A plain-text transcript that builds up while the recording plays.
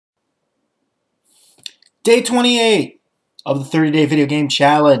Day 28 of the 30-day video game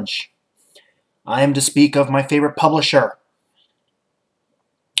challenge. I am to speak of my favorite publisher.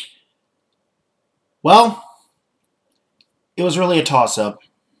 Well, it was really a toss-up.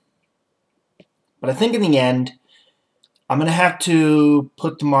 But I think in the end, I'm going to have to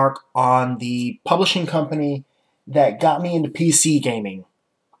put the mark on the publishing company that got me into PC gaming.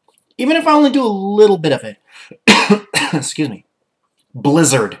 Even if I only do a little bit of it. Excuse me.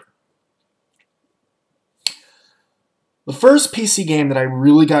 Blizzard. The first PC game that I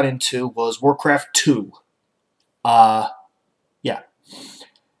really got into was Warcraft 2. Yeah.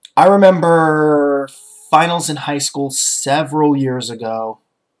 I remember finals in high school several years ago.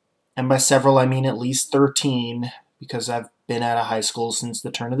 And by several, I mean at least 13, because I've been out of high school since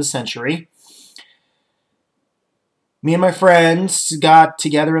the turn of the century. Me and my friends got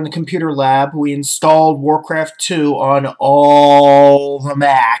together in the computer lab. We installed Warcraft 2 on all the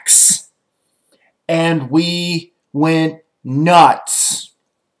Macs. And we went nuts.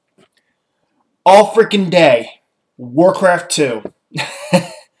 All freaking day. Warcraft 2.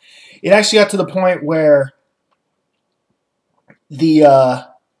 It actually got to the point where the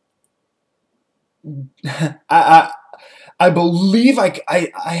I believe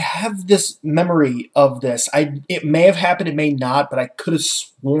I have this memory of this. It may have happened, it may not, but I could have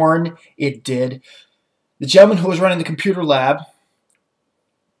sworn it did. The gentleman who was running the computer lab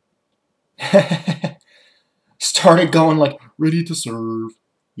started going like, "Ready to serve.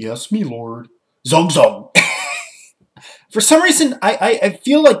 Yes, me lord. Zog zog." For some reason, I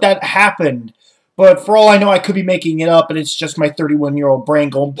feel like that happened, but for all I know, I could be making it up, and it's just my 31-year-old brain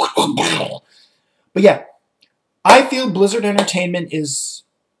going. But yeah, I feel Blizzard Entertainment is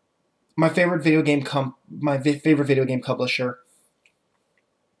my favorite video game publisher,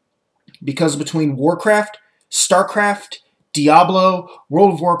 because between Warcraft, StarCraft, Diablo,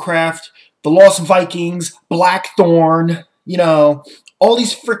 World of Warcraft, The Lost Vikings, Blackthorn, you know, all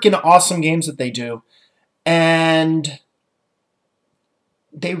these freaking awesome games that they do, and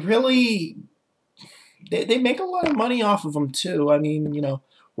they really they make a lot of money off of them too. I mean, you know,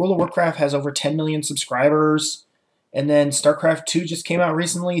 World of Warcraft has over 10 million subscribers. And then StarCraft 2 just came out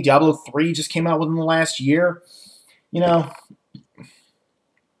recently. Diablo 3 just came out within the last year. You know.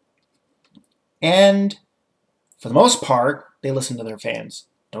 And for the most part, they listen to their fans.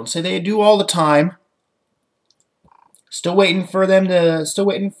 Don't say they do all the time. Still waiting for them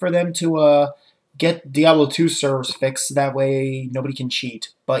to get Diablo 2 servers fixed. That way nobody can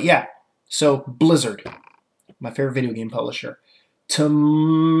cheat. But yeah. So Blizzard, my favorite video game publisher.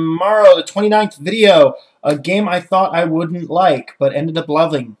 Tomorrow, the 29th video, a game I thought I wouldn't like, but ended up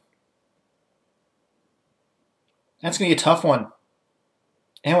loving. That's going to be a tough one.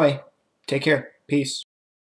 Anyway, take care. Peace.